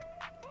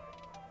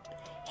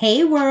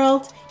Hey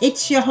world,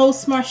 it's your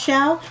host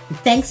Marshall, and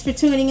thanks for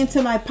tuning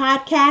into my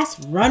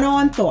podcast, Run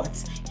On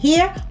Thoughts.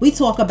 Here, we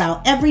talk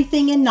about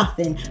everything and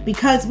nothing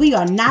because we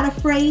are not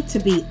afraid to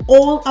be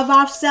all of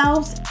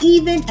ourselves,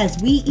 even as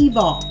we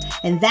evolve.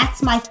 And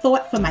that's my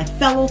thought for my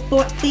fellow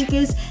thought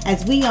thinkers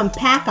as we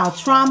unpack our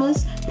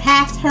traumas,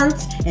 past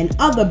hurts, and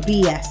other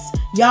BS.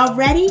 Y'all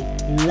ready?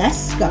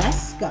 Let's go.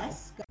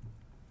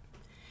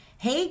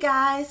 Hey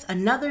guys,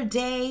 another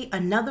day,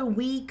 another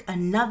week,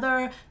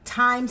 another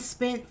time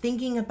spent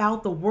thinking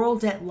about the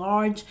world at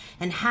large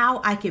and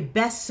how I could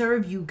best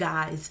serve you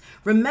guys.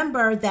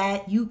 Remember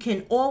that you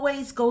can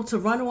always go to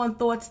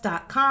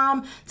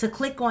runonthoughtscom to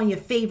click on your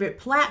favorite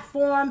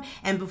platform.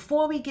 And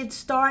before we get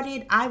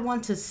started, I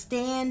want to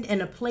stand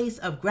in a place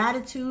of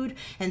gratitude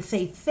and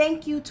say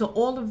thank you to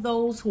all of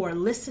those who are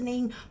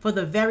listening for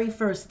the very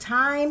first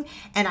time.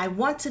 And I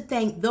want to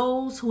thank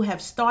those who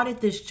have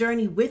started this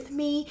journey with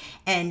me,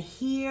 and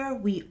here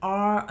we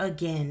are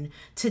again.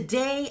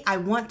 Today, I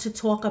want to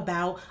talk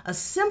about a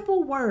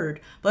simple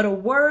word, but a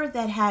word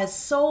that has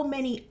so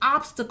many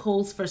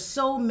obstacles for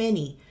so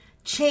many: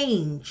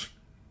 change.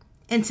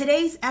 In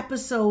today's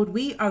episode,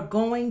 we are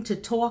going to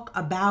talk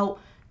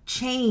about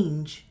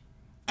change.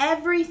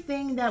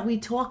 Everything that we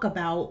talk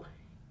about,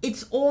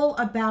 it's all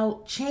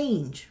about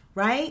change,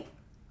 right?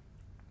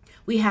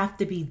 We have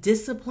to be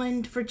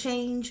disciplined for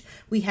change.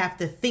 We have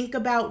to think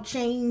about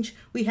change.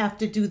 We have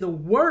to do the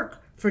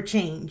work for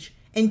change.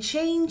 And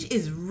change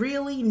is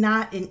really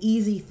not an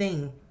easy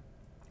thing.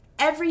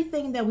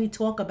 Everything that we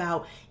talk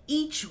about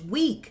each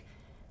week,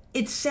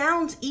 it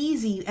sounds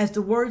easy as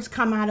the words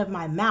come out of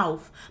my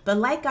mouth. But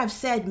like I've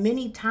said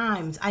many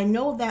times, I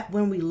know that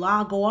when we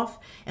log off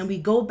and we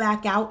go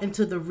back out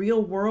into the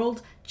real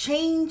world,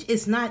 change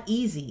is not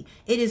easy.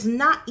 It is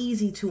not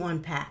easy to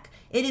unpack.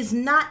 It is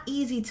not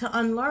easy to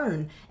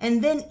unlearn.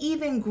 And then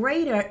even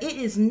greater, it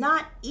is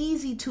not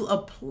easy to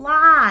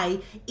apply,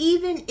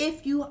 even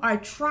if you are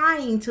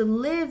trying to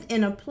live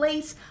in a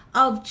place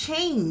of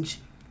change.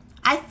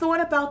 I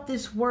thought about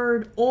this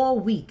word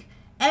all week.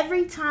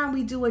 Every time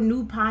we do a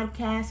new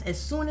podcast, as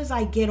soon as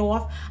I get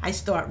off, I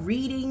start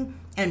reading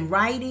and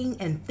writing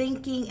and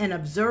thinking and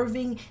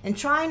observing and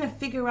trying to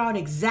figure out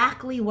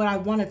exactly what I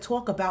want to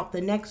talk about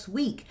the next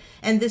week.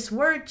 And this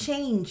word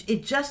change,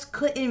 it just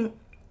couldn't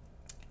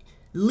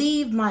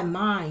leave my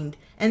mind.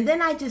 And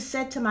then I just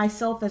said to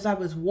myself as I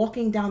was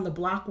walking down the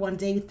block one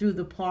day through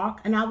the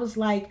park, and I was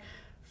like,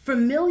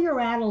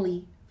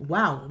 familiarity.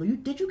 Wow,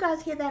 did you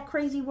guys hear that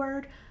crazy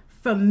word?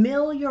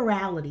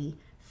 Familiarity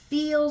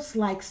feels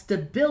like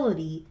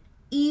stability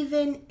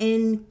even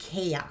in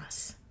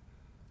chaos.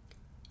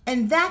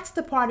 And that's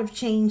the part of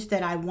change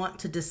that I want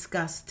to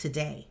discuss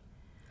today.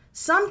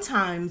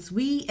 Sometimes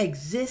we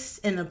exist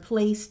in a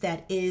place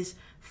that is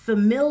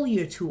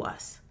familiar to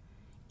us.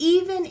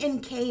 Even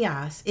in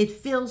chaos, it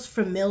feels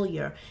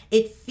familiar.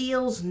 It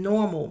feels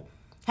normal.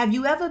 Have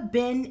you ever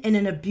been in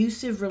an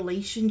abusive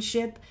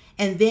relationship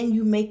and then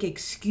you make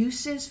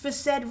excuses for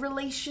said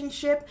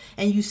relationship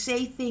and you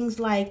say things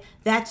like,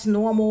 that's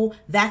normal,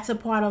 that's a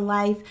part of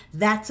life,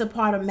 that's a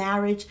part of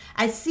marriage?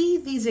 I see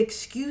these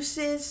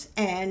excuses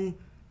and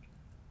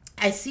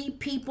I see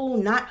people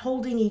not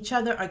holding each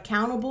other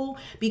accountable,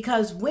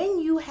 because when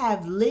you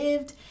have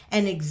lived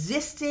and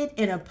existed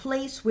in a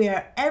place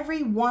where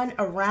everyone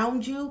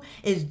around you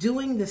is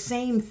doing the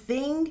same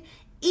thing,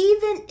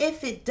 even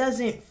if it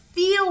doesn't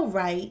feel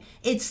right,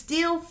 it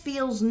still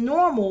feels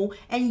normal,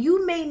 and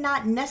you may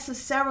not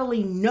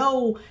necessarily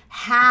know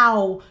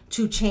how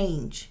to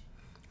change.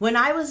 When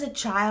I was a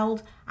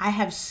child, I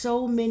have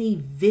so many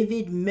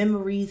vivid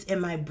memories in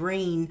my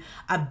brain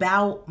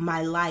about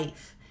my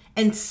life.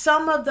 And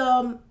some of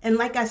them, and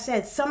like I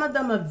said, some of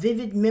them are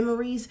vivid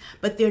memories,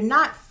 but they're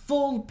not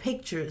full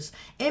pictures.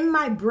 In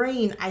my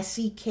brain, I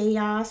see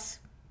chaos.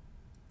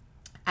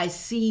 I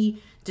see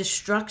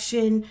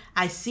destruction.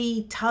 I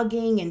see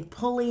tugging and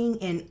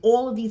pulling and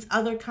all of these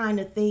other kind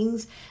of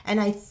things. And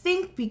I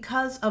think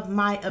because of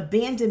my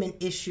abandonment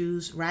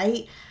issues,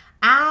 right,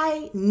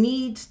 I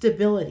need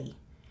stability.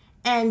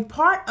 And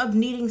part of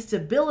needing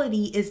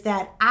stability is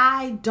that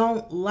I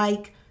don't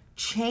like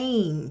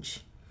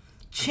change.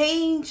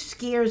 Change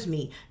scares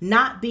me.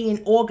 Not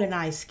being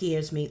organized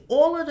scares me.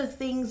 All of the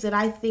things that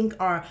I think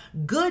are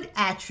good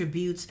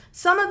attributes,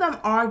 some of them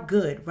are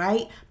good,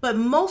 right? But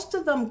most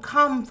of them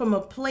come from a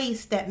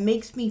place that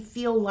makes me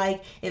feel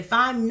like if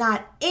I'm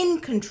not in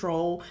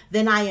control,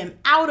 then I am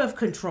out of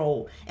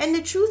control. And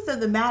the truth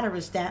of the matter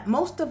is that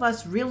most of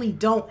us really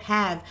don't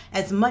have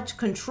as much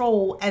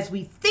control as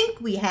we think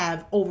we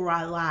have over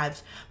our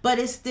lives. But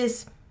it's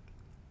this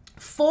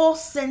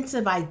false sense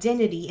of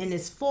identity and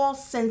this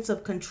false sense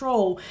of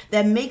control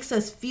that makes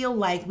us feel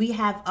like we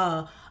have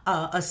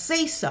a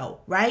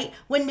say-so, right?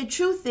 When the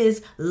truth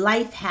is,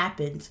 life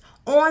happens.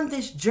 On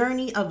this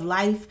journey of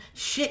life,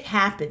 shit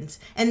happens.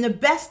 And the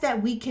best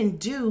that we can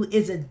do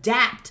is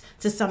adapt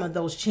to some of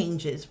those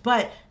changes.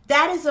 But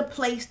that is a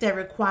place that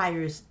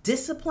requires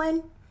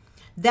discipline.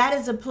 That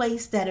is a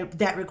place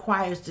that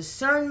requires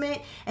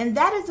discernment. And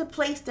that is a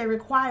place that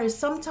requires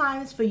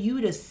sometimes for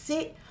you to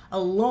sit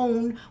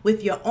alone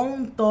with your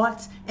own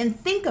thoughts and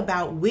think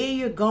about where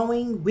you're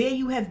going, where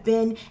you have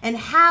been, and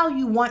how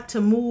you want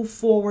to move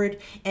forward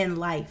in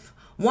life.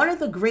 One of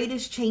the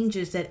greatest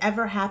changes that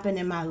ever happened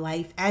in my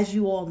life, as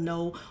you all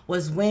know,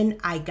 was when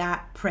I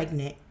got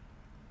pregnant.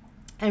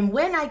 And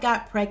when I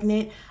got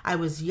pregnant, I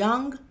was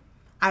young,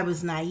 I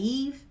was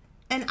naive,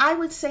 and I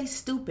would say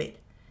stupid.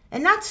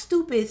 And not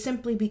stupid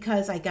simply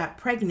because I got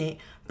pregnant,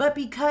 but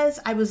because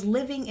I was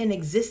living and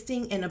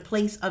existing in a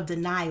place of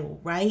denial,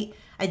 right?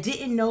 I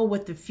didn't know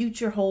what the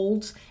future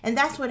holds. And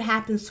that's what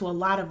happens to a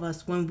lot of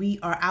us when we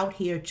are out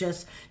here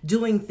just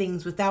doing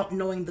things without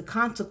knowing the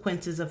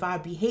consequences of our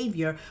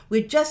behavior.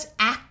 We're just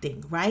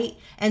acting, right?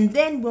 And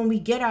then when we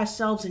get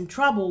ourselves in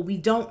trouble, we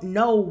don't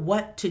know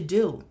what to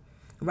do,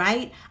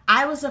 right?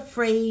 I was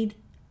afraid.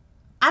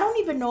 I don't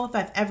even know if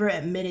I've ever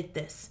admitted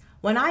this.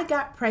 When I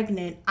got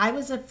pregnant, I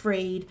was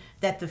afraid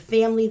that the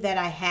family that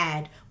I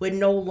had would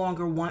no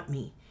longer want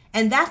me.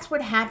 And that's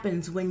what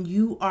happens when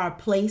you are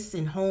placed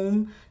in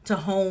home to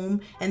home.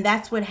 And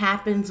that's what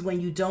happens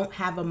when you don't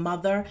have a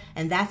mother.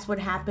 And that's what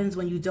happens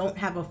when you don't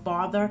have a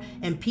father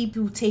and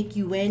people take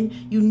you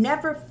in. You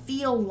never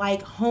feel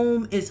like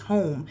home is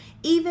home.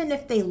 Even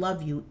if they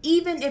love you,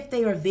 even if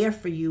they are there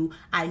for you,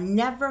 I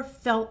never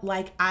felt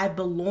like I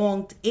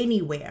belonged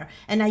anywhere.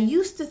 And I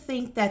used to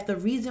think that the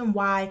reason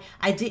why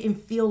I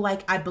didn't feel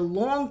like I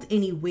belonged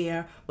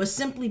anywhere was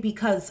simply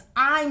because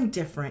I'm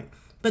different.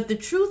 But the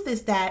truth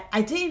is that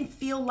I didn't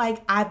feel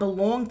like I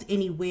belonged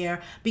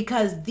anywhere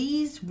because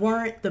these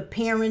weren't the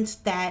parents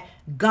that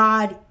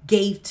God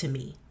gave to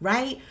me,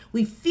 right?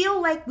 We feel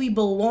like we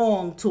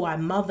belong to our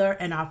mother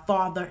and our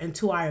father and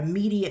to our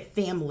immediate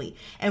family.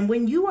 And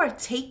when you are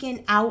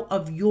taken out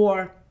of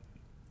your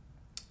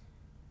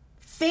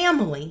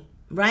family,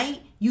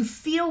 right? You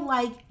feel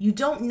like you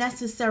don't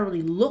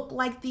necessarily look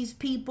like these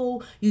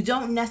people. You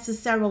don't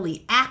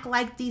necessarily act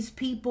like these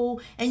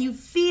people. And you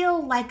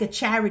feel like a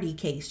charity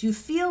case. You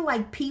feel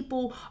like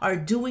people are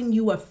doing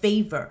you a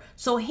favor.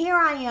 So here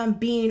I am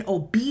being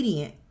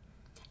obedient.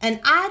 And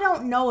I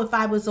don't know if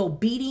I was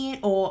obedient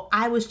or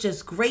I was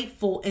just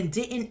grateful and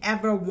didn't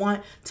ever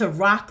want to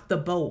rock the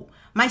boat.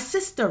 My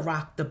sister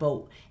rocked the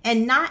boat.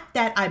 And not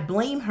that I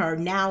blame her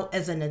now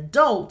as an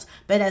adult,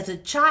 but as a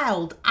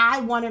child,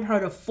 I wanted her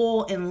to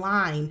fall in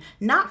line,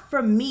 not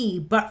for me,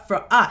 but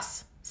for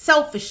us.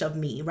 Selfish of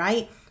me,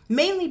 right?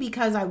 Mainly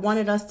because I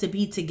wanted us to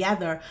be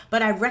together,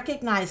 but I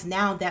recognize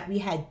now that we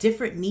had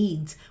different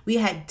needs. We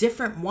had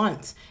different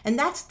wants. And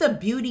that's the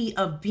beauty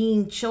of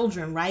being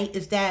children, right?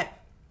 Is that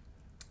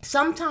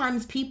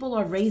sometimes people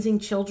are raising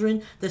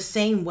children the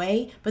same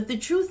way, but the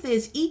truth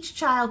is each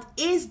child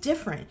is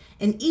different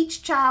and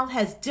each child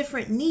has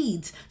different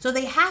needs. So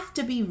they have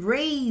to be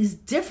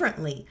raised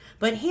differently.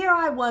 But here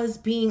I was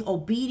being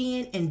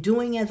obedient and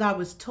doing as I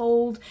was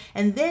told.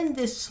 And then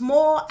this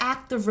small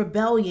act of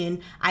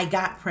rebellion, I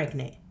got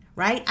pregnant.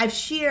 Right? I've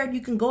shared,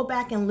 you can go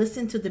back and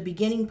listen to the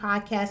beginning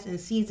podcast in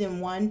season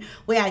 1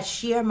 where I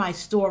share my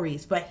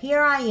stories. But here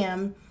I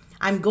am.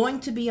 I'm going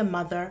to be a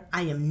mother.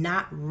 I am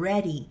not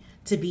ready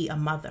to be a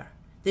mother.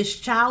 This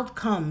child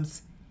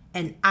comes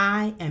and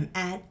I am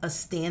at a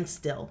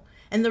standstill.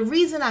 And the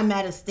reason I'm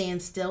at a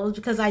standstill is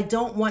because I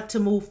don't want to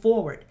move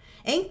forward.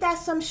 Ain't that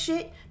some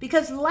shit?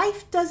 Because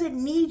life doesn't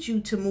need you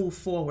to move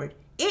forward.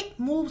 It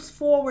moves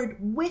forward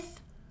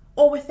with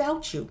or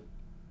without you.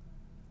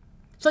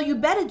 So you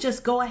better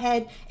just go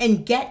ahead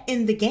and get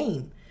in the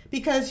game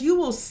because you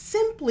will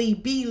simply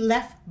be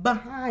left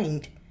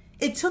behind.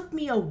 It took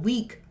me a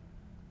week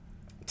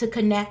to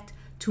connect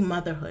to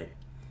motherhood.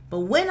 But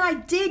when I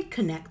did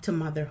connect to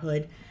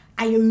motherhood,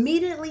 I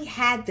immediately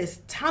had this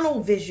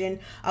tunnel vision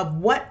of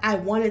what I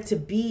wanted to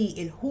be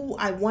and who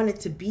I wanted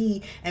to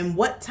be and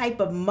what type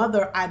of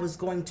mother I was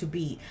going to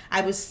be.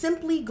 I was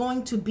simply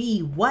going to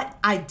be what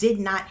I did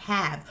not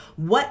have,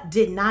 what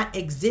did not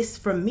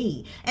exist for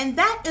me. And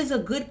that is a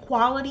good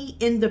quality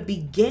in the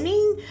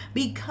beginning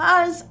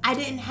because I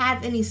didn't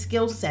have any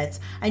skill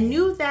sets. I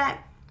knew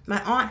that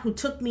my aunt who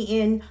took me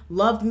in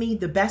loved me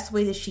the best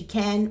way that she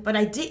can, but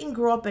I didn't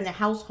grow up in a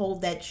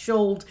household that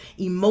showed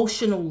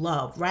emotional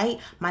love, right?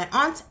 My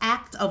aunt's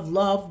act of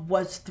love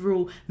was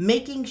through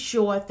making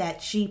sure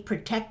that she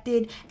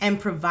protected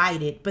and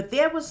provided, but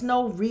there was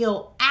no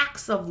real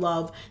acts of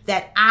love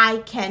that I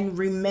can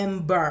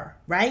remember,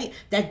 right?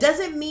 That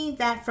doesn't mean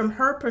that from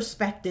her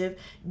perspective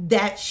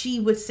that she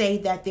would say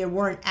that there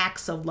weren't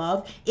acts of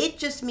love. It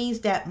just means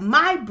that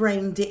my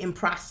brain didn't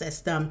process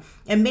them,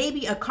 and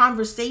maybe a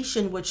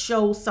conversation would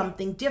show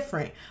something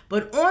different.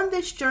 But on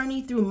this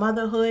journey through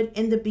motherhood,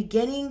 in the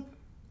beginning,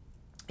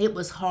 it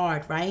was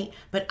hard, right?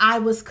 But I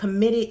was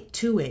committed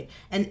to it.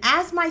 And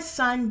as my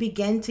son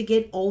began to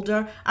get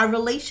older, our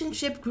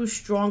relationship grew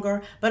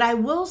stronger. But I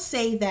will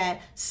say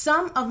that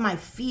some of my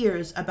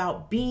fears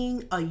about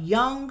being a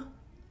young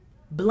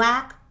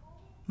Black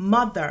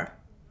mother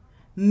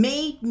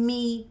made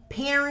me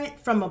parent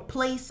from a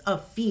place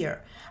of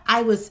fear.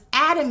 I was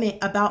adamant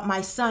about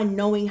my son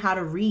knowing how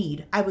to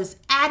read. I was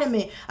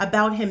adamant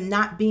about him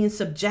not being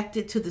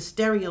subjected to the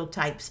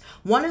stereotypes.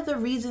 One of the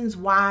reasons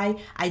why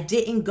I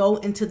didn't go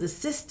into the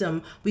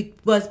system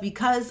was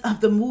because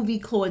of the movie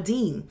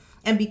Claudine.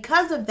 And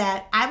because of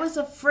that, I was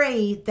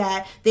afraid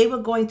that they were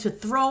going to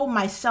throw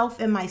myself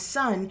and my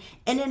son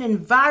in an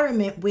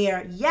environment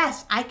where,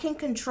 yes, I can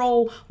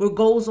control what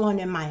goes on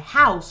in my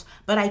house,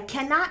 but I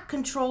cannot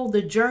control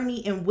the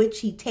journey in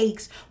which he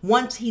takes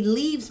once he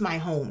leaves my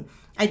home.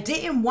 I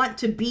didn't want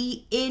to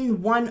be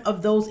in one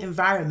of those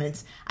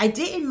environments. I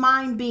didn't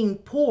mind being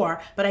poor,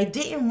 but I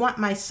didn't want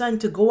my son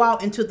to go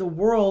out into the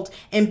world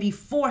and be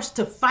forced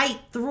to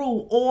fight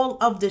through all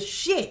of the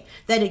shit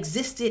that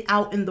existed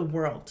out in the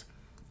world.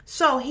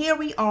 So here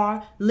we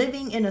are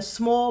living in a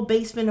small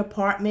basement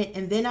apartment,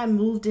 and then I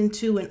moved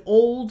into an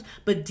old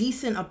but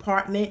decent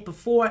apartment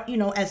before,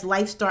 as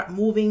life start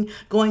moving,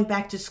 going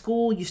back to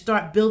school, you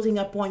start building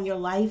up on your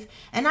life.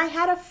 And I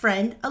had a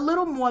friend, a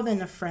little more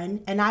than a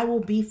friend, and I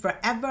will be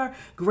forever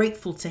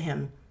grateful to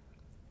him.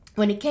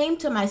 When it came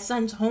to my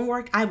son's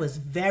homework, I was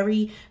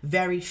very,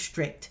 very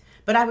strict.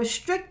 But I was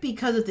strict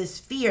because of this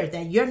fear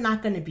that you're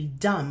not going to be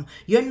dumb.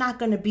 You're not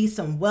going to be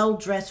some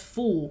well-dressed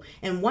fool.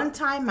 And one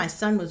time my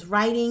son was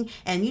writing,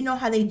 and you know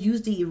how they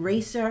use the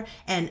eraser,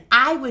 and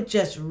I would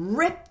just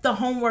rip the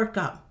homework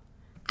up.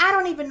 I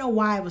don't even know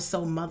why I was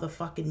so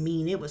motherfucking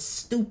mean. It was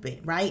stupid,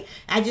 right?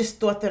 I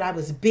just thought that I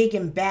was big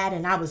and bad,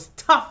 and I was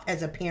tough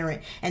as a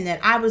parent, and that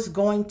I was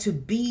going to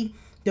be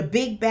the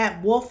big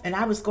bad wolf, and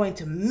I was going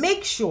to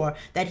make sure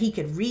that he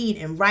could read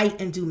and write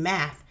and do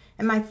math.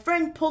 And my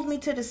friend pulled me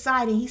to the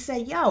side and he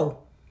said,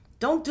 yo,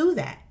 don't do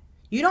that.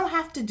 You don't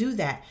have to do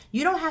that.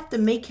 You don't have to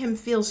make him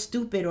feel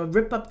stupid or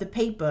rip up the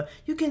paper.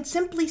 You can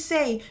simply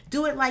say,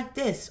 do it like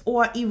this,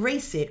 or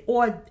erase it.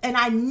 And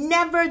I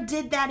never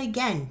did that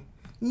again.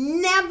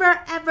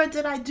 Never, ever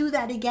did I do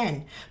that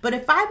again. But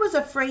if I was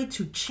afraid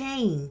to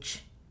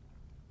change,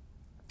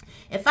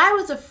 if I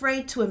was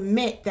afraid to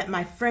admit that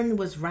my friend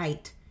was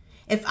right,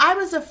 if I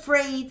was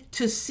afraid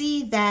to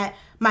see that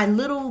my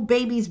little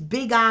baby's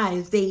big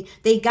eyes,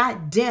 they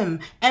got dim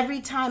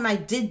every time I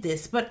did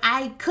this, but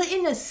I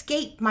couldn't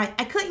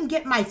I couldn't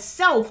get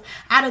myself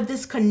out of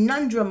this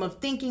conundrum of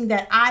thinking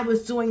that I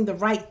was doing the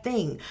right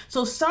thing.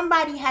 So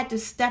somebody had to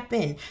step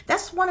in.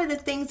 That's one of the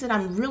things that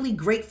I'm really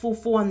grateful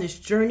for on this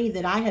journey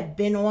that I have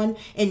been on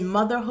in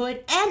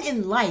motherhood and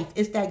in life,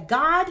 is that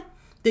God,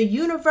 the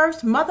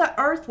universe, Mother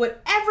Earth,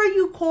 whatever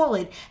you call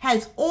it,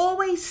 has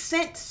always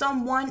sent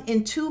someone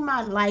into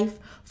my life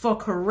for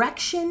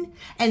correction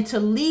and to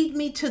lead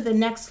me to the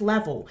next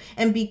level.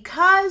 And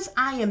because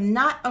I am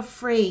not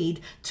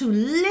afraid to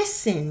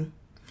listen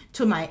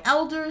to my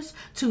elders,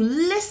 to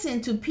listen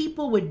to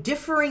people with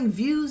differing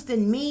views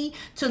than me,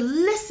 to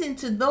listen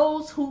to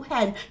those who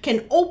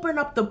can open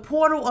up the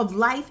portal of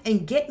life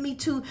and get me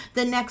to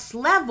the next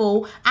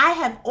level, I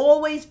have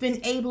always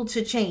been able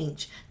to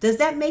change. Does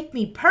that make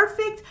me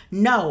perfect?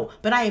 No,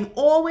 but I am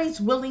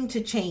always willing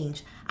to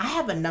change. I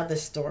have another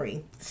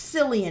story,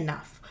 silly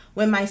enough.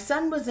 When my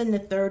son was in the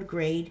 3rd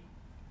grade,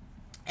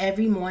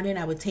 every morning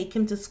I would take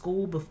him to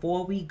school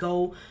before we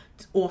go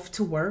off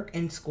to work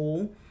in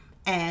school.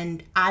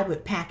 And I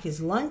would pack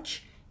his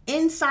lunch.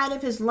 Inside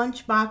of his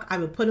lunchbox, I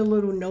would put a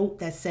little note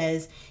that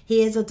says,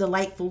 here's a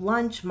delightful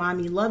lunch.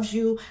 Mommy loves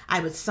you. I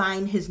would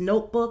sign his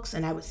notebooks,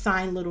 and I would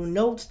sign little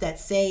notes that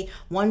say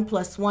 1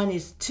 + 1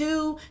 is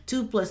 2,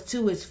 2 +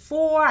 2 is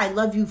 4. I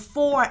love you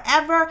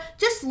forever.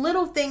 Just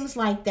little things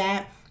like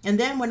that. And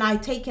then when I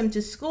take him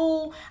to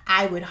school,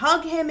 I would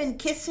hug him and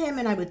kiss him,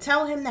 and I would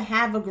tell him to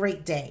have a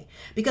great day.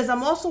 Because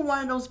I'm also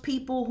one of those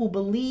people who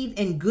believe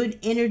in good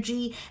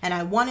energy, and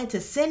I wanted to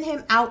send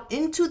him out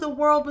into the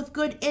world with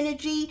good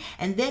energy.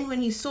 And then when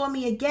he saw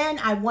me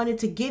again, I wanted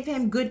to give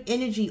him good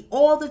energy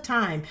all the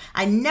time.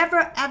 I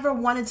never ever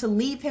wanted to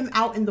leave him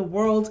out in the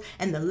world,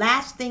 and the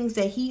last things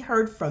that he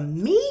heard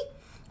from me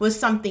was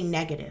something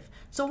negative.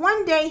 So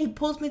one day he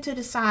pulls me to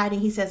the side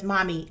and he says,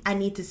 Mommy, I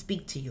need to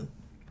speak to you.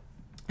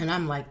 And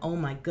I'm like, oh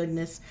my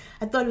goodness.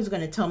 I thought he was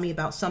going to tell me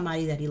about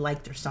somebody that he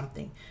liked or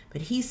something.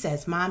 But he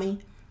says, Mommy,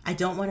 I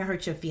don't want to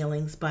hurt your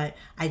feelings, but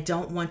I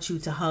don't want you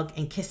to hug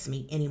and kiss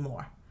me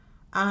anymore.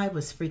 I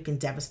was freaking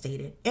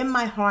devastated. In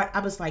my heart, I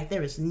was like,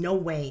 there is no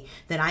way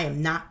that I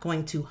am not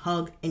going to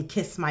hug and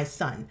kiss my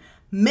son.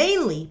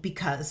 Mainly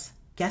because,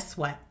 guess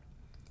what?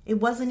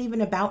 It wasn't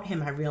even about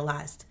him, I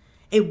realized.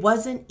 It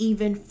wasn't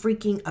even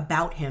freaking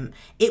about him.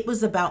 It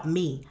was about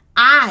me.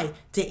 I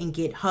didn't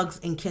get hugs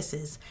and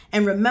kisses.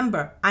 And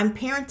remember, I'm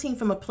parenting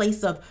from a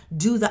place of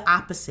do the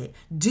opposite.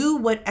 Do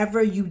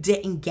whatever you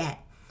didn't get.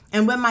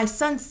 And when my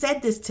son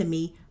said this to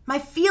me, my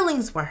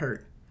feelings were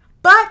hurt.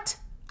 But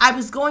I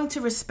was going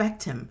to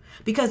respect him,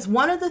 because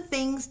one of the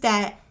things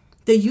that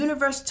the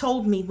universe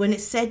told me when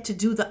it said to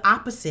do the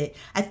opposite,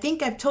 I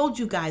think I've told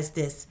you guys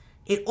this.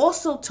 It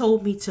also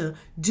told me to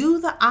do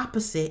the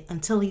opposite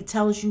until he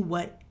tells you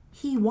what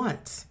he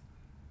wants.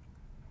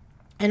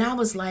 And I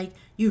was like,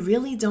 you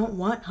really don't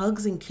want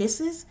hugs and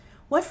kisses?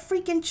 What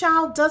freaking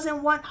child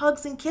doesn't want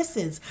hugs and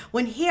kisses?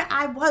 When here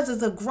I was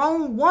as a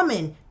grown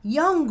woman,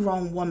 young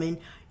grown woman,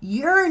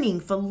 yearning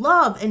for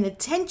love and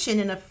attention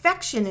and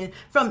affection and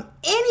from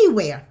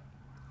anywhere.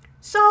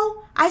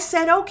 So I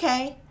said,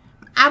 okay.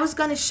 I was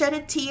going to shed a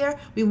tear.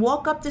 We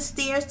walk up the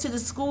stairs to the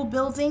school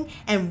building,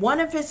 and one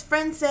of his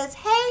friends says,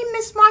 "Hey,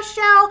 Miss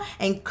Marshall,"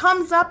 and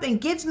comes up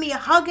and gives me a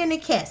hug and a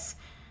kiss.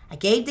 I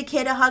gave the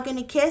kid a hug and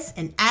a kiss,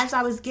 and as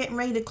I was getting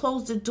ready to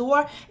close the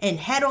door and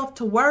head off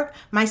to work,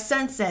 my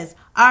son says,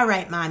 "All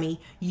right,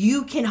 Mommy,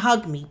 you can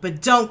hug me,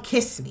 but don't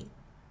kiss me."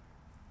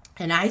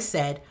 And I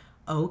said,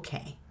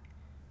 okay.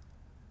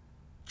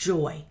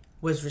 Joy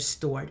was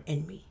restored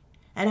in me.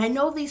 And I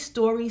know these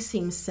stories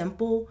seem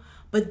simple,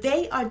 but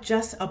they are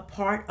just a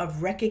part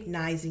of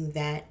recognizing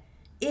that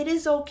it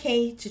is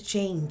okay to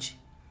change.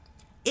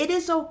 It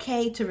is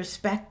okay to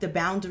respect the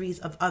boundaries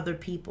of other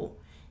people.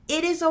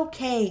 It is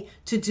okay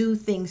to do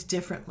things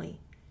differently.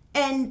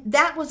 And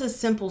that was a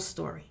simple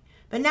story.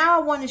 But now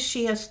I want to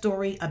share a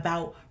story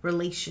about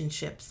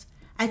relationships.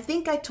 I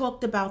think I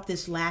talked about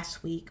this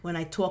last week when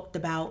I talked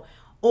about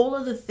all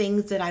of the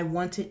things that I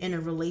wanted in a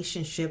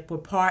relationship were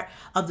part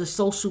of the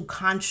social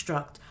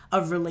construct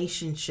of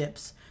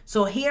relationships.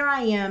 So here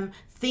I am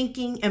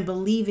thinking and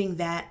believing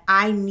that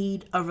I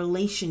need a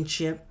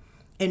relationship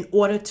in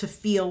order to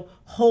feel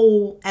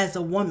whole as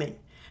a woman,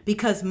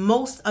 because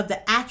most of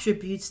the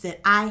attributes that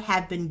I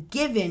have been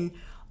given,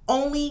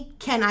 only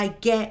can I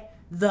get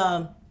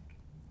the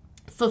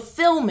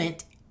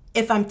fulfillment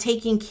if I'm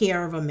taking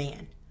care of a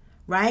man,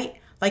 right?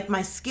 Like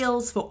my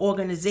skills for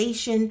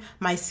organization,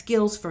 my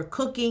skills for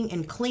cooking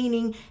and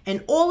cleaning,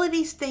 and all of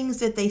these things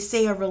that they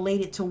say are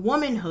related to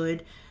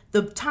womanhood.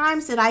 The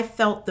times that I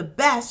felt the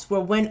best were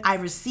when I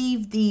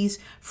received these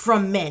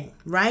from men,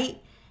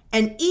 right?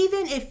 And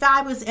even if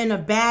I was in a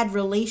bad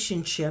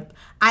relationship,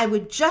 I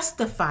would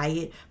justify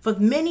it for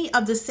many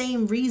of the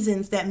same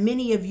reasons that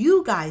many of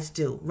you guys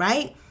do,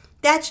 right?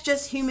 That's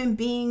just human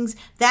beings.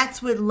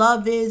 That's what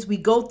love is. We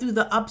go through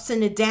the ups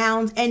and the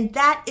downs, and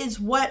that is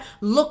what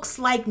looks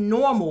like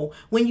normal.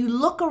 When you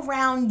look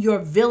around your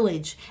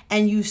village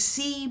and you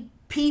see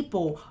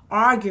people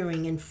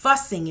arguing and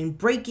fussing and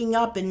breaking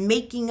up and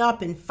making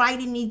up and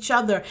fighting each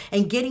other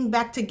and getting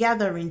back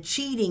together and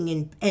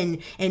cheating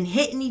and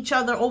hitting each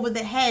other over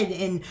the head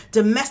and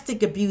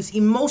domestic abuse,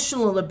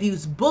 emotional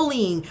abuse,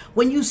 bullying.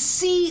 When you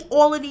see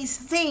all of these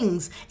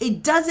things,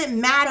 it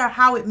doesn't matter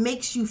how it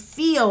makes you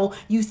feel.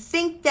 You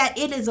think that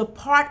it is a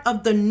part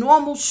of the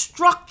normal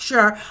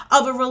structure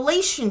of a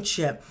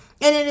relationship.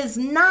 And it is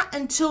not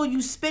until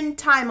you spend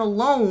time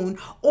alone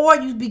or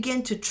you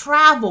begin to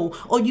travel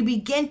or you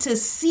begin to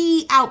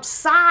see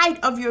outside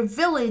of your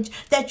village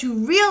that you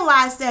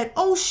realize that,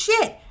 oh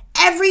shit,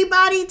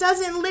 everybody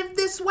doesn't live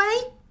this way.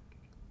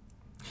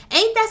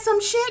 Ain't that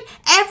some shit?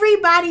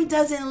 Everybody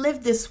doesn't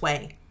live this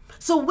way.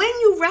 So when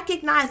you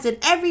recognize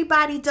that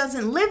everybody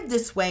doesn't live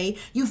this way,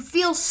 you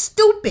feel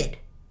stupid.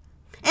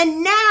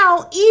 And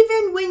now,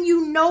 even when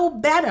you know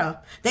better,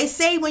 they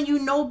say when you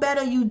know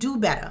better, you do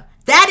better.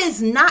 That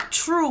is not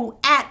true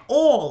at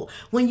all.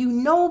 When you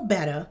know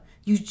better,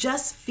 you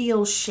just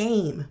feel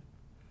shame.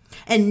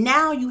 And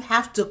now you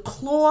have to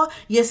claw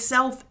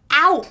yourself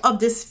out of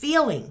this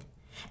feeling.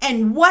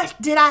 And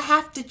what did I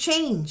have to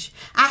change?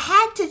 I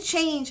had to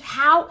change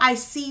how I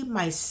see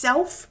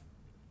myself.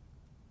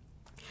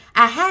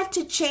 I had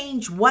to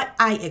change what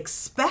I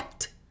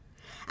expect.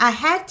 I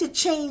had to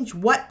change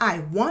what I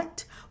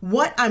want,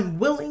 what I'm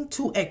willing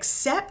to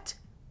accept,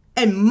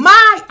 and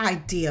my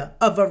idea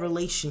of a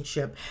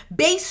relationship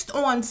based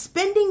on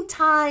spending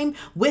time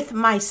with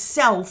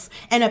myself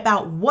and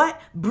about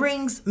what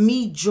brings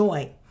me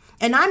joy.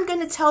 And I'm going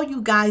to tell you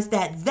guys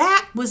that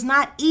that was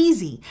not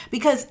easy,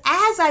 because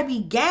as I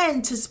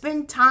began to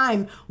spend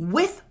time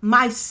with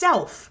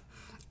myself,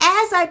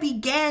 as I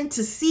began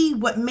to see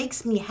what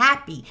makes me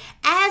happy,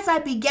 as I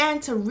began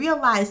to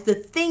realize the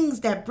things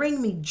that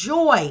bring me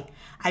joy,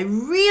 I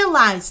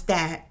realized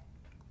that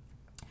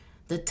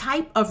the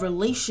type of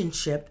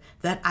relationship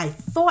that I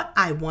thought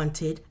I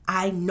wanted,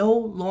 I no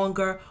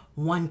longer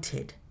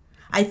wanted.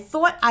 I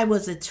thought I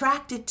was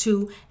attracted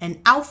to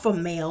an alpha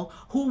male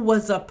who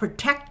was a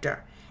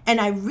protector.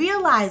 And I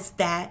realized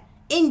that,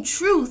 in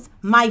truth,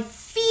 my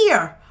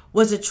fear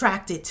was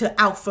attracted to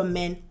alpha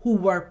men who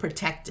were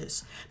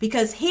protectors.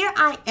 Because here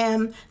I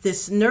am,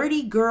 this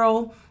nerdy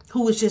girl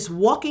who was just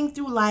walking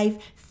through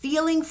life,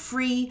 feeling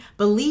free,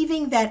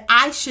 believing that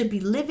I should be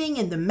living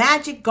in the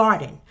magic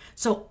garden.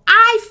 So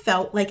I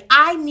felt like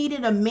I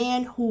needed a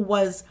man who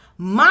was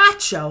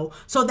macho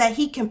so that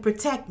he can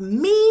protect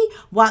me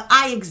while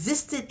I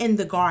existed in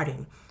the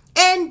garden.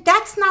 And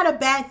that's not a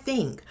bad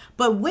thing.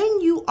 But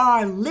when you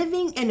are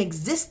living and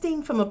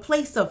existing from a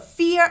place of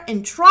fear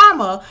and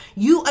trauma,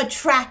 you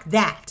attract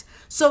that.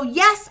 So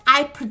yes,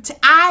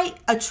 I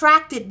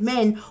attracted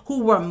men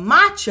who were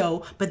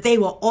macho, but they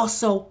were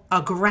also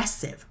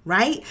aggressive,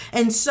 right?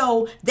 And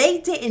so they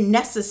didn't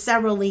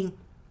necessarily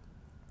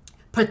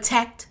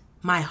protect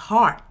my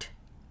heart.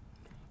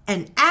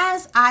 And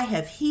as I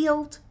have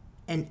healed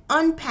and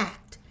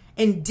unpacked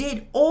and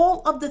did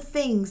all of the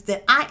things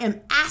that I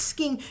am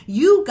asking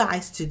you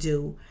guys to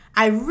do,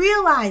 I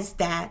realized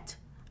that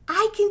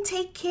I can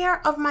take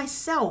care of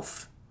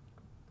myself,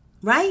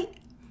 right?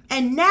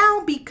 And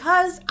now,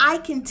 because I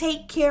can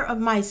take care of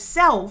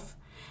myself,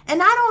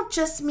 and I don't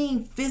just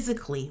mean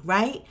physically,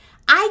 right?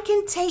 I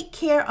can take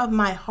care of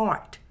my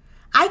heart.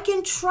 I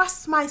can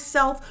trust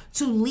myself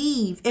to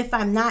leave if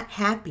I'm not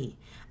happy.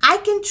 I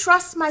can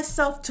trust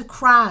myself to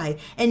cry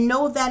and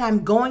know that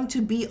I'm going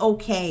to be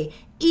okay,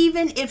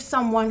 even if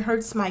someone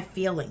hurts my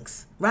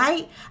feelings,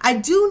 right? I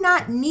do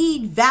not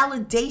need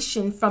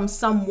validation from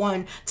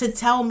someone to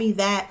tell me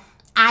that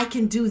I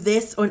can do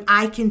this or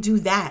I can do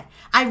that.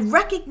 I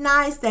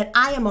recognize that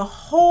I am a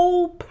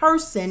whole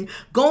person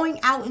going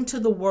out into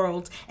the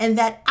world, and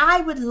that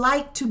I would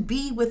like to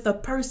be with a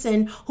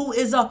person who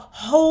is a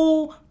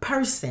whole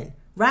person,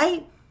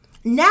 right?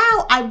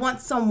 Now I want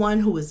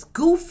someone who is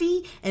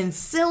goofy and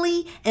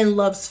silly and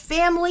loves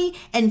family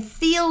and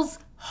feels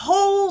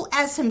whole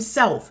as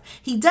himself.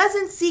 He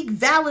doesn't seek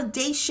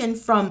validation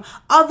from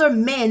other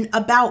men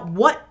about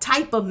what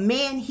type of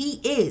man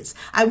he is.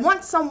 I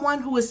want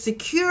someone who is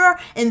secure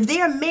in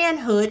their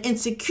manhood and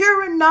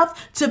secure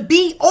enough to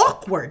be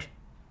awkward.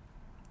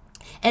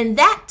 And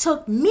that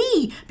took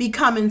me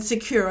becoming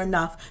secure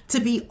enough to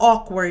be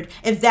awkward,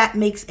 if that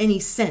makes any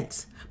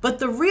sense. But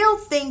the real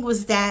thing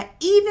was that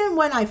even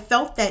when I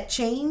felt that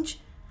change,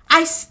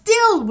 I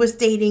still was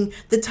dating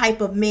the type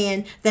of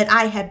man that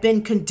I had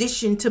been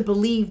conditioned to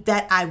believe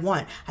that I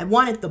want. I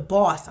wanted the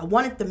boss. I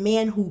wanted the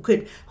man who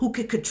could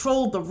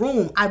control the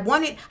room. I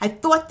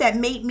thought that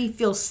made me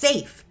feel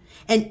safe.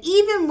 And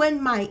even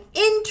when my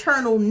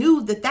internal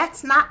knew that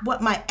that's not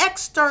what my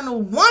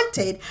external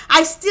wanted,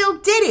 I still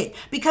did it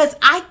because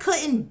I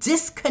couldn't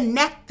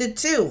disconnect the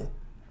two.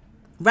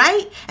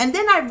 Right? And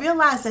then I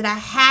realized that I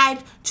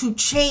had to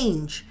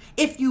change.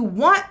 If you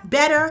want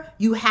better,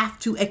 you have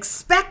to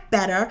expect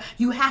better.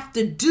 You have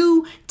to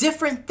do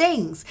different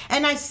things.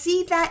 And I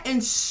see that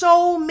in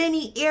so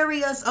many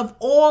areas of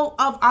all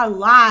of our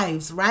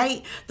lives,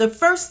 right? The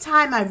first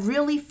time I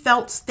really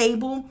felt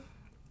stable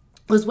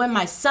was when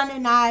my son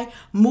and I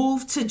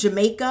moved to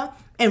Jamaica.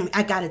 And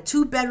I got a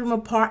 2-bedroom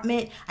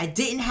apartment. I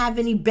didn't have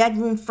any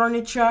bedroom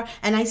furniture.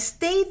 And I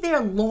stayed there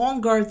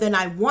longer than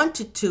I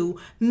wanted to,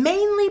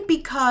 mainly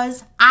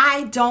because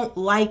I don't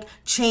like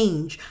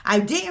change. I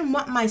didn't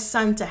want my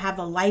son to have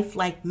a life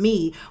like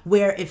me,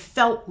 where it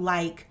felt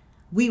like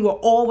we were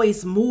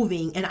always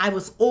moving and I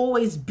was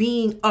always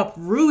being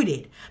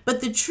uprooted.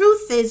 But the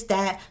truth is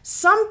that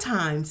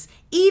sometimes,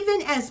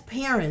 even as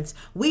parents,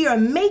 we are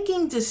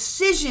making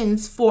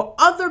decisions for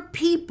other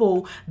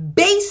people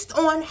based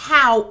on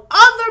how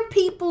other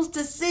people's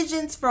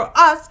decisions for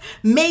us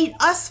made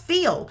us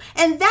feel.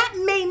 And that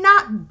may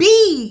not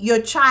be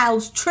your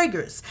child's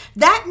triggers.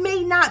 That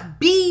may not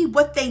be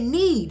what they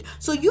need.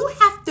 So you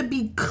have to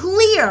be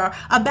clear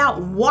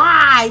about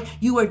why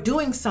you are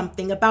doing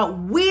something, about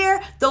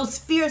where those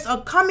fears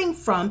are coming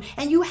from.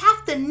 And you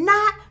have to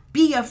not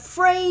be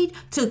afraid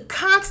to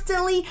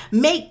constantly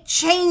make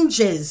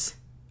changes.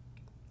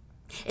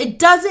 It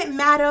doesn't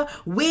matter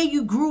where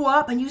you grew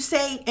up,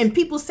 and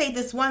people say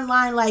this one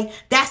line like,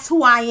 that's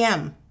who I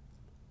am.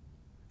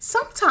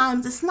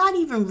 Sometimes it's not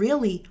even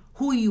really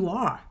who you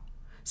are.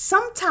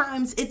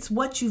 Sometimes it's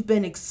what you've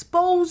been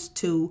exposed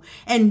to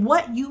and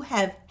what you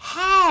have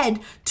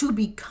had to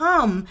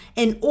become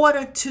in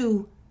order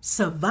to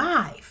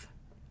survive.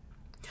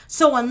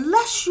 So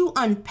unless you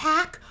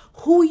unpack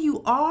who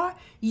you are,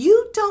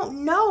 you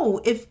don't know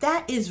if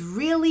that is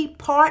really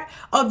part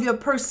of your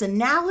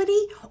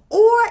personality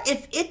or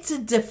if it's a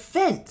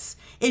defense.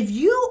 If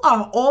you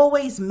are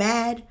always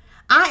mad,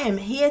 I am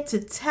here to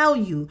tell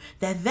you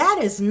that that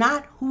is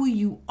not who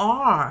you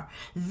are.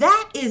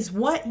 That is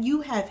what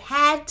you have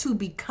had to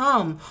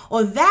become,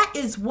 or that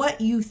is what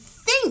you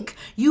think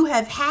you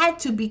have had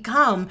to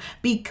become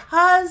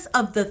because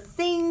of the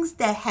things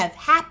that have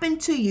happened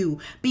to you,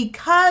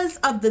 because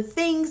of the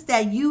things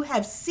that you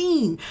have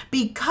seen,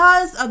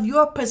 because of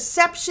your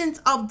perceptions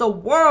of the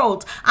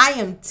world. I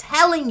am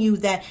telling you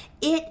that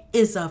it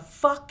is a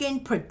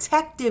fucking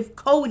protective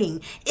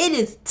coating. It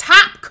is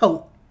top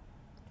coat.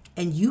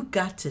 And you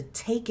got to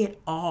take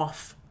it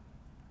off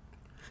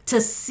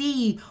to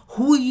see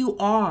who you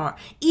are.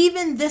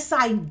 Even this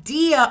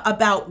idea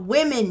about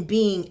women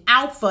being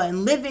alpha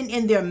and living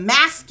in their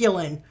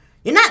masculine.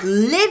 You're not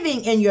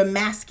living in your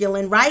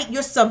masculine, right?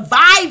 You're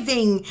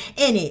surviving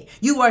in it.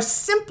 You are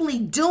simply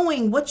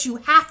doing what you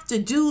have to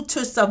do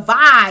to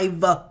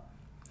survive.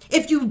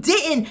 If you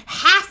didn't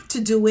have to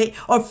do it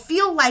or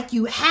feel like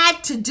you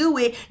had to do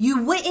it,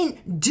 you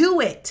wouldn't do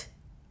it.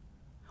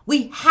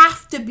 We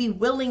have to be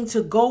willing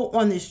to go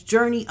on this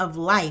journey of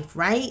life,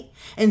 right?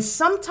 And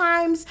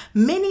sometimes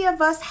many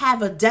of us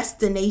have a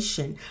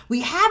destination.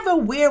 We have a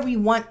where we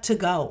want to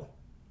go.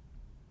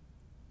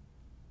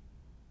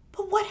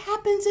 But what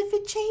happens if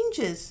it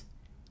changes?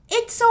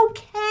 It's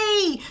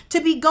okay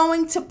to be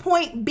going to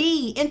point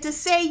B and to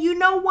say, you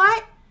know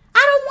what?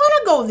 I don't want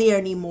to go there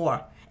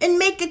anymore. and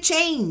make a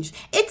change.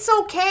 It's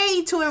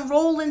okay to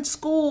enroll in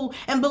school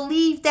and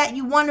believe that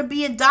you want to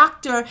be a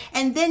doctor,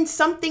 and then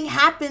something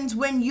happens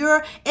when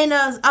you're in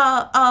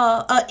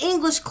a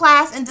English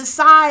class and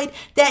decide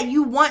that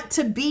you want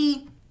to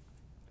be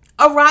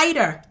a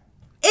writer.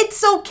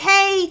 It's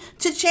okay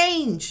to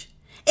change.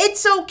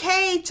 It's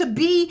okay to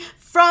be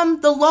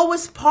from the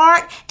lowest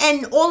part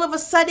and all of a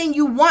sudden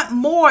you want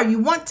more. You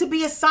want to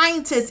be a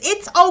scientist.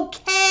 It's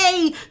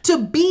okay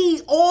to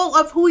be all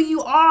of who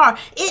you are.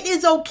 It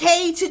is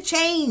okay to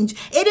change.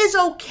 It is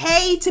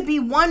okay to be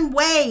one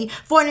way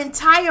for an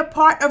entire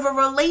part of a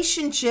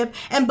relationship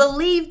and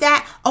believe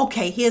that,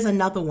 okay, here's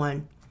another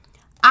one.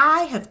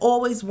 I have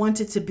always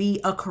wanted to be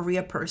a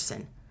career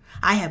person.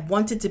 I have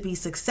wanted to be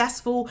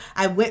successful.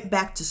 I went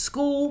back to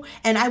school,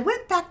 and I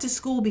went back to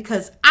school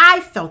because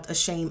I felt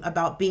ashamed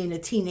about being a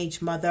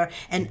teenage mother,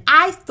 and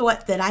I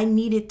thought that I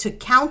needed to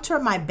counter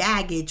my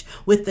baggage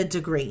with a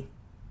degree.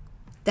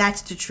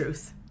 That's the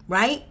truth,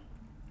 right?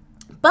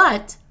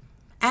 But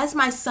as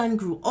my son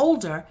grew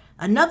older,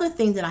 another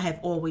thing that I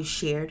have always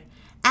shared,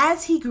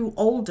 as he grew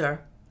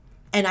older,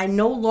 and I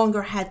no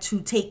longer had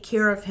to take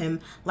care of him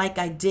like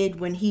I did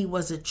when he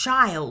was a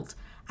child,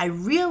 I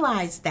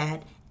realized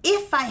that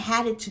if I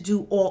had it to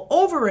do all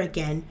over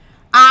again,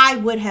 I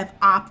would have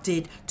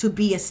opted to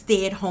be a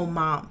stay-at-home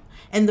mom.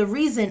 And the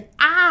reason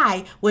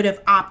I would have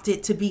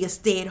opted to be a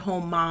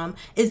stay-at-home mom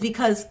is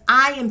because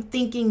I am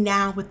thinking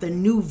now with a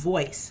new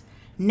voice.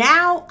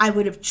 Now I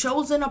would have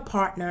chosen a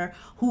partner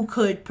who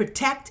could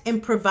protect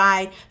and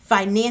provide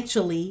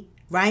financially,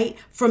 right,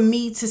 for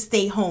me to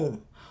stay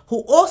home,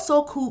 who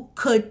also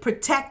could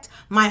protect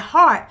my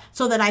heart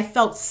so that I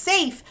felt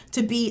safe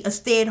to be a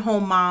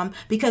stay-at-home mom,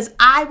 because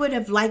I would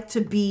have liked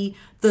to be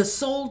the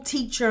sole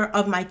teacher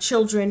of my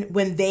children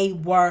when they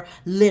were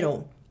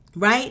little,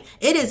 right?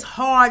 It is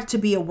hard to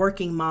be a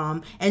working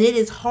mom, and it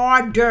is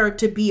harder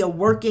to be a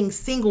working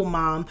single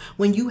mom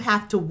when you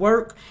have to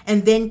work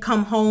and then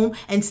come home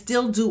and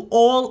still do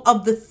all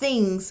of the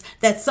things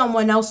that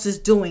someone else is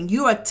doing.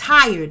 You are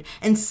tired,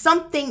 and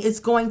something is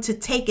going to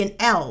take an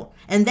L,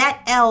 and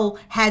that L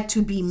had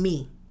to be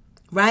me,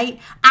 right?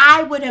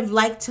 I would have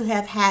liked to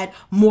have had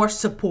more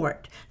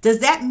support. Does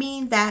that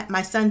mean that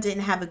my son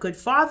didn't have a good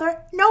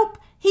father? Nope,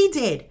 he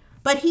did.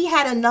 But he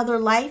had another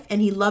life,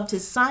 and he loved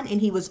his son, and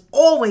he was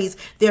always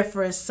there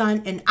for his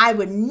son, and I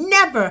would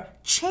never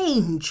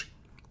change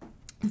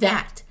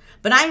that.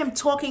 But I am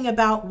talking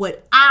about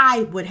what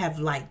I would have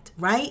liked,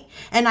 right?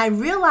 And I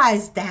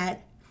realized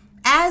that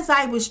as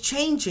I was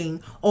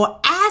changing, or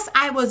as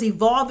I was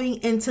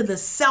evolving into the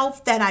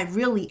self that I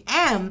really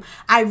am,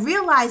 I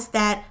realized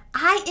that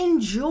I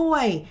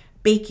enjoy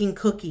baking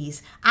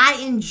cookies. I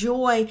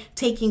enjoy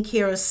taking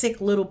care of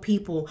sick little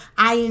people.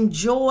 I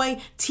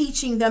enjoy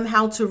teaching them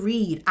how to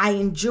read. I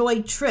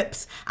enjoy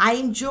trips. I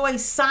enjoy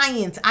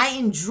science. I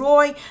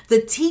enjoy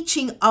the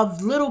teaching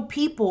of little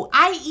people.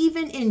 I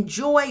even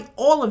enjoy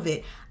all of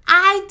it.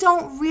 I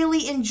don't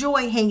really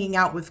enjoy hanging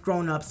out with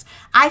grown-ups.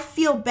 I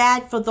feel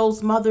bad for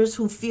those mothers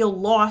who feel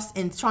lost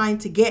in trying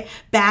to get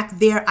back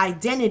their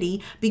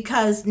identity,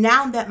 because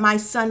now that my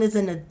son is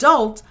an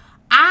adult,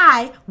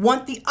 I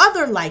want the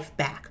other life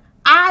back.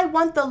 I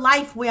want the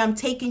life where I'm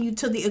taking you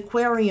to the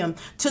aquarium,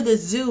 to the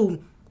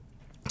zoo,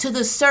 to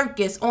the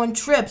circus, on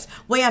trips,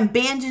 where I'm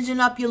bandaging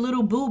up your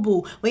little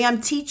boo-boo, where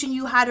I'm teaching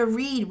you how to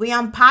read, where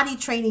I'm potty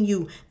training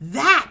you.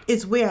 That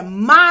is where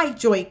my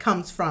joy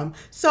comes from.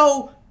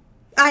 So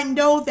I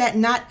know that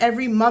not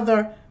every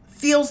mother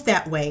feels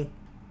that way.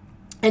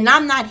 And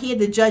I'm not here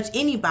to judge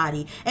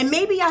anybody. And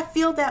maybe I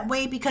feel that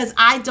way because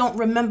I don't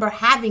remember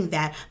having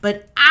that.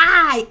 But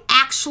I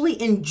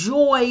actually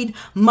enjoyed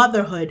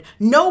motherhood.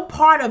 No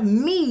part of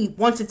me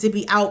wanted to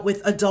be out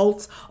with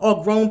adults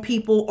or grown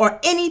people or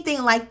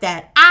anything like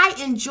that. I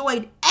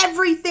enjoyed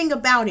everything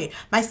about it.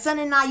 My son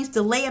and I used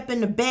to lay up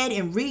in the bed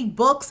and read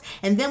books,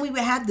 and then we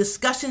would have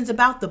discussions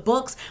about the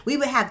books. We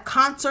would have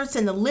concerts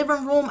in the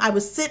living room. I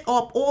would sit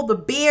up all the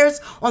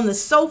bears on the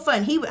sofa,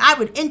 and I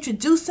would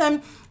introduce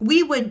him.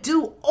 We would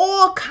do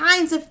all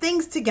kinds of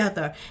things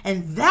together.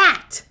 And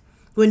that,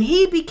 when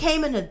he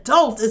became an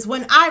adult, is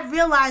when I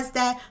realized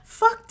that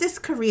fuck this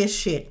career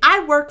shit.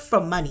 I work for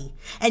money.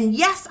 And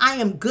yes, I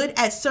am good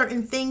at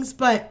certain things,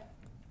 but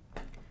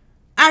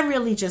I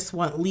really just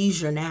want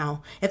leisure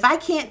now. If I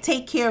can't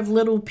take care of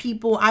little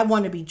people, I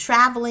want to be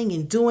traveling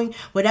and doing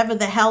whatever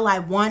the hell I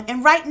want.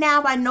 And right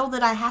now, I know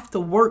that I have to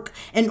work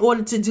in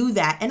order to do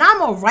that. And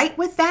I'm all right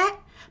with that.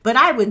 But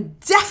I would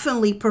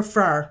definitely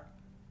prefer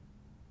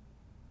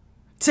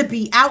to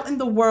be out in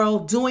the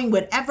world doing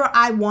whatever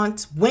I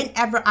want,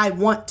 whenever I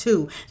want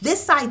to.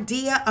 This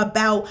idea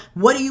about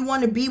what do you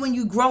want to be when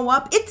you grow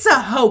up, it's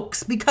a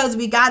hoax because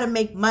we got to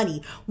make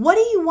money. What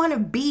do you want to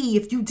be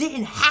if you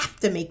didn't have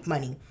to make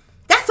money?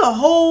 That's a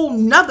whole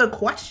nother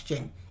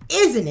question,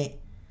 isn't it?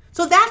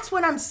 So that's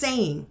what I'm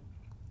saying.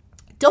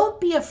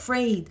 Don't be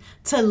afraid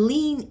to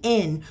lean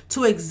in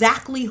to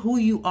exactly who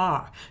you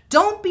are.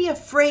 Don't be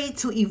afraid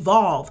to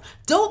evolve.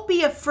 Don't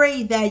be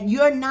afraid that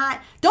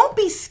don't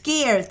be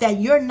scared that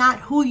you're not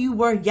who you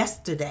were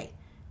yesterday.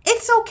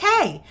 It's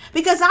okay,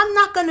 because I'm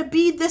not going to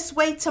be this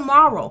way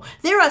tomorrow.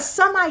 There are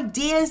some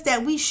ideas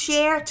that we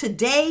share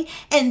today,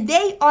 and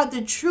they are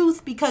the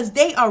truth because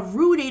they are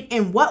rooted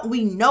in what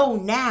we know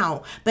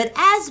now. But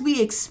as we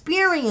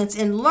experience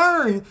and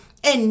learn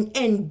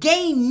and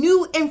gain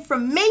new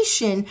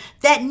information,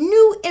 that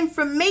new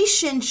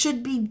information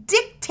should be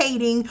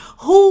dictating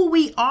who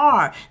we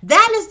are.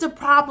 That is the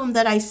problem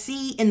that I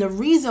see, and the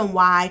reason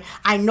why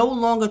I no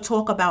longer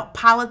talk about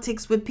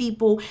politics with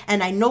people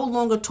and I no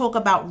longer talk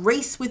about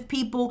race with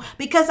people,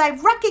 because I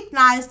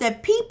recognize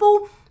that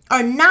people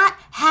are not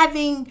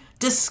having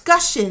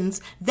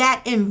discussions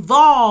that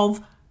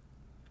involve,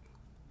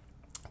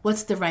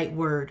 what's the right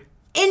word?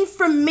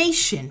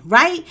 Information,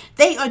 right?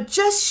 They are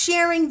just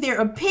sharing their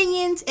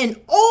opinions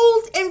and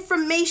old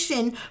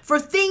information for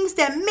things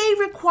that may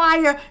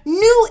require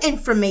new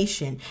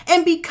information.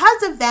 And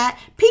because of that,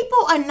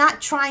 people are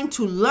not trying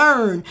to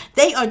learn.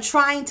 They are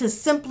trying to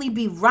simply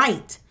be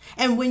right.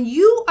 And when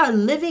you are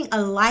living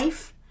a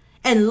life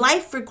and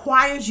life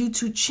requires you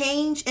to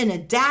change and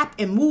adapt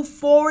and move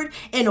forward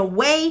in a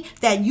way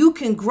that you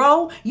can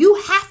grow, you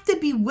have to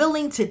be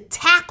willing to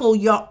tackle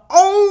your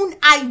own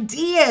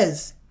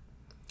ideas.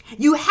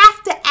 You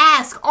have to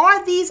ask,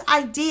 are these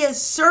ideas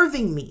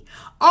serving me?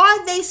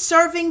 Are they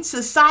serving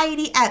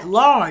society at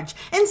large?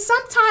 And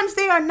sometimes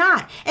they are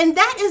not. And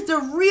that is the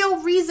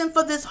real reason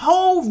for this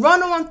whole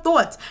run on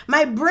thoughts.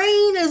 My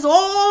brain is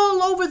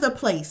all over the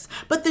place.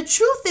 But the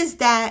truth is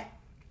that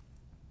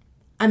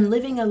I'm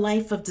living a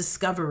life of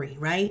discovery,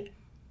 right?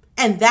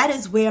 And that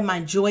is where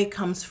my joy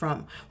comes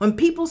from. When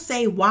people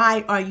say,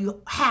 why are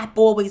you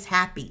always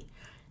happy?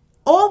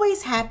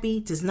 Always happy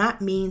does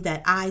not mean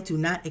that I do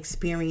not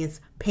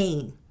experience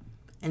pain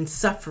and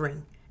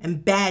suffering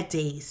and bad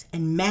days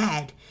and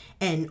mad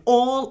and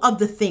all of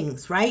the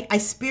things, right?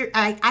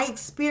 I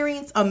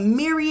experience a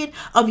myriad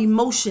of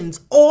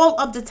emotions all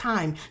of the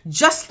time,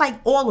 just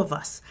like all of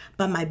us,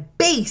 but my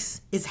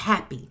base is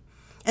happy.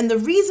 And the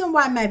reason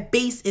why my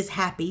base is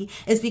happy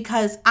is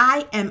because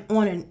I am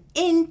on an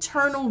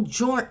internal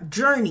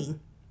journey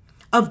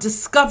of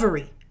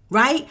discovery.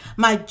 Right?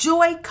 My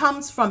joy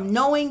comes from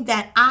knowing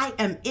that I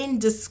am in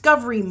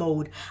discovery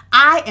mode.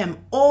 I am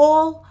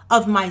all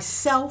of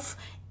myself,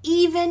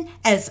 even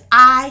as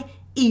I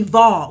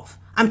evolve.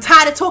 I'm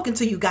tired of talking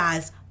to you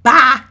guys.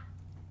 Bye.